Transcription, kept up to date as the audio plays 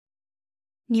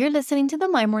You're listening to the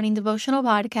My Morning Devotional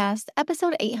Podcast,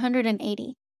 episode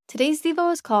 880. Today's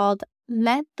Devo is called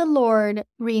Let the Lord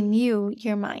Renew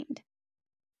Your Mind.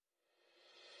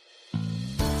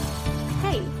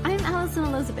 Hey, I'm Allison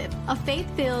Elizabeth, a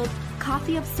faith-filled,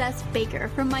 coffee-obsessed baker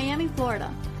from Miami,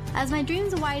 Florida. As my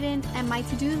dreams widened and my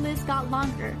to-do list got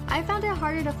longer, I found it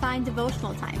harder to find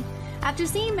devotional time. After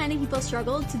seeing many people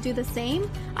struggle to do the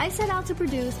same, I set out to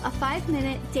produce a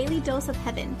 5-minute daily dose of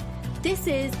heaven. This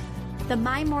is the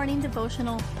My Morning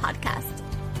Devotional Podcast.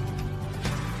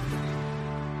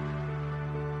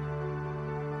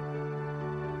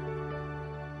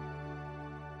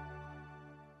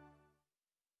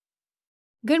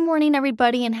 Good morning,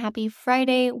 everybody, and happy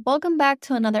Friday. Welcome back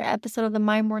to another episode of the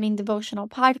My Morning Devotional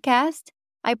Podcast.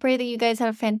 I pray that you guys had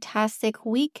a fantastic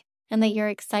week and that you're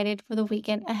excited for the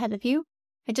weekend ahead of you.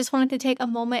 I just wanted to take a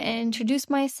moment and introduce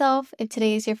myself. If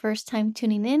today is your first time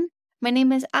tuning in, my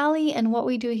name is Allie, and what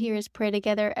we do here is pray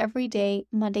together every day,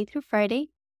 Monday through Friday.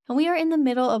 And we are in the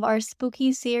middle of our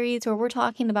spooky series where we're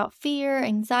talking about fear,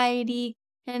 anxiety,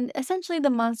 and essentially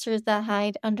the monsters that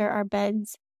hide under our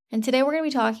beds. And today we're going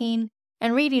to be talking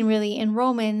and reading really in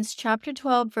Romans chapter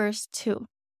 12, verse 2.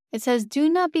 It says, "Do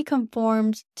not be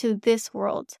conformed to this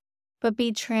world, but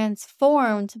be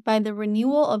transformed by the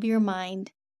renewal of your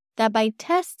mind, that by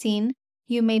testing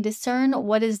you may discern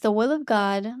what is the will of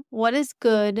God, what is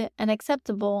good and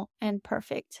acceptable and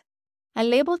perfect." I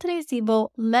labeled today's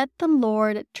Devo, Let the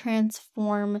Lord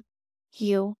Transform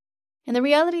You. And the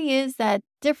reality is that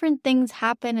different things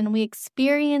happen and we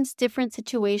experience different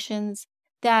situations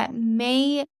that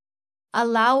may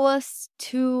allow us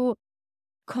to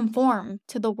conform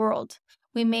to the world.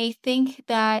 We may think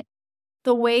that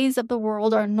the ways of the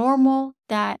world are normal,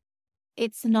 that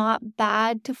it's not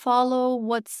bad to follow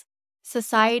what's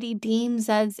society deems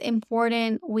as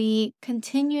important. We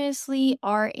continuously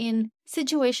are in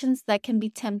situations that can be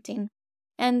tempting.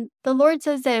 And the Lord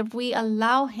says that if we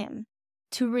allow Him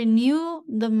to renew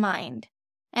the mind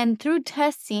and through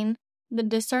testing the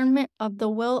discernment of the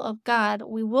will of God,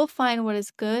 we will find what is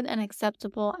good and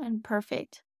acceptable and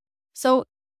perfect. So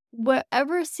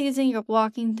whatever season you're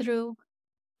walking through,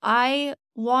 I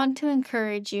want to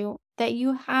encourage you that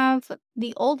you have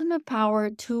the ultimate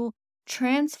power to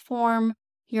transform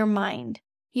your mind.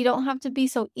 You don't have to be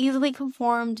so easily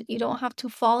conformed. You don't have to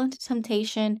fall into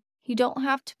temptation. You don't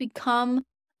have to become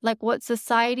like what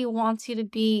society wants you to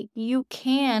be. You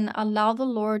can allow the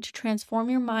Lord to transform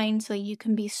your mind so that you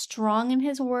can be strong in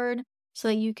His word, so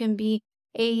that you can be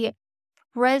a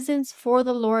presence for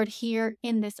the Lord here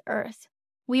in this earth.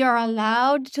 We are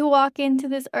allowed to walk into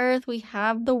this earth. We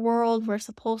have the world. We're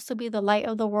supposed to be the light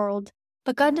of the world.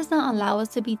 But God does not allow us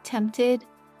to be tempted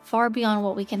far beyond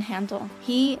what we can handle.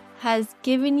 He has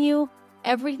given you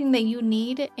everything that you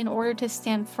need in order to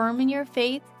stand firm in your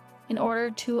faith, in order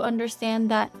to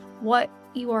understand that what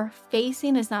you are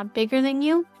facing is not bigger than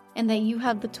you, and that you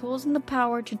have the tools and the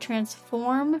power to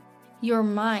transform your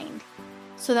mind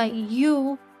so that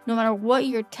you, no matter what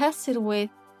you're tested with,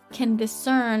 can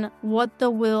discern what the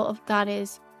will of God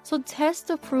is. So test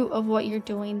the fruit of what you're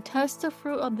doing. Test the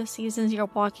fruit of the seasons you're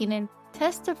walking in.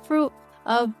 Test the fruit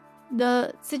of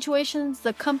the situations,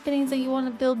 the companies that you want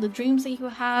to build, the dreams that you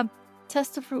have.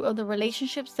 Test the fruit of the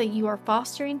relationships that you are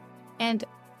fostering and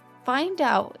find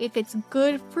out if it's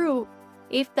good fruit,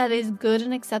 if that is good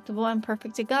and acceptable and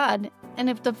perfect to God. And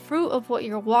if the fruit of what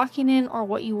you're walking in or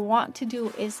what you want to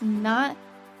do is not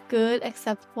good,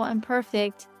 acceptable, and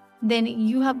perfect, then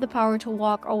you have the power to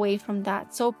walk away from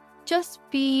that. So just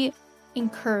be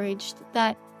encouraged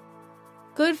that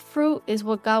good fruit is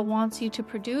what God wants you to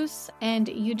produce, and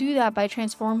you do that by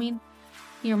transforming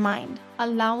your mind,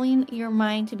 allowing your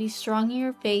mind to be strong in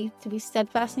your faith, to be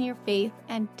steadfast in your faith,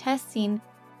 and testing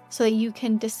so that you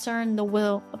can discern the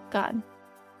will of God.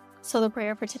 So the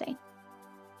prayer for today.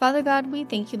 Father God, we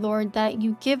thank you, Lord, that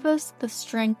you give us the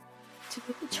strength to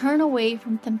turn away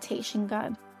from temptation,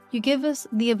 God. You give us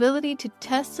the ability to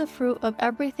test the fruit of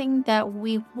everything that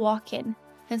we walk in.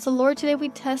 And so, Lord, today we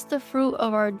test the fruit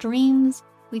of our dreams.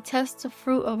 We test the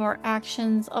fruit of our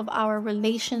actions, of our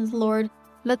relations, Lord.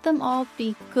 Let them all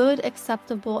be good,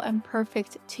 acceptable, and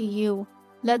perfect to you.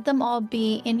 Let them all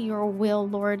be in your will,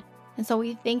 Lord. And so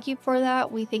we thank you for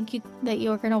that. We thank you that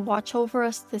you're going to watch over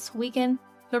us this weekend.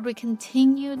 Lord, we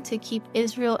continue to keep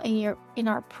Israel in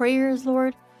our prayers,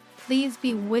 Lord. Please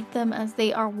be with them as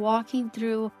they are walking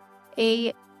through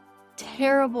a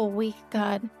terrible week,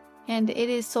 God. And it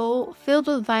is so filled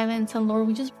with violence. And Lord,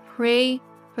 we just pray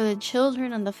for the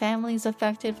children and the families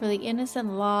affected, for the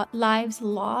innocent lives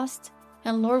lost.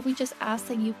 And Lord, we just ask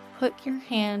that you put your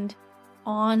hand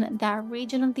on that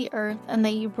region of the earth and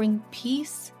that you bring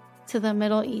peace to the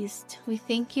Middle East. We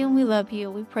thank you and we love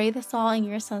you. We pray this all in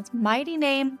your Son's mighty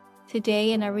name,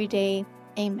 today and every day.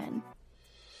 Amen.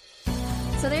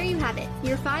 So there you have it,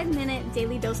 your 5-minute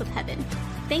daily dose of heaven.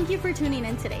 Thank you for tuning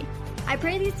in today. I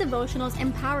pray these devotionals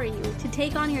empower you to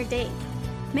take on your day.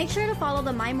 Make sure to follow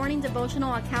the My Morning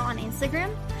Devotional account on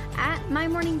Instagram at My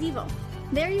Morning Devo.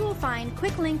 There you will find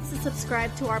quick links to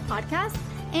subscribe to our podcast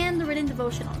and the written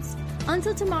devotionals.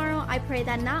 Until tomorrow, I pray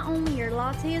that not only your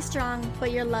latte is strong,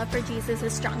 but your love for Jesus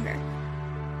is stronger.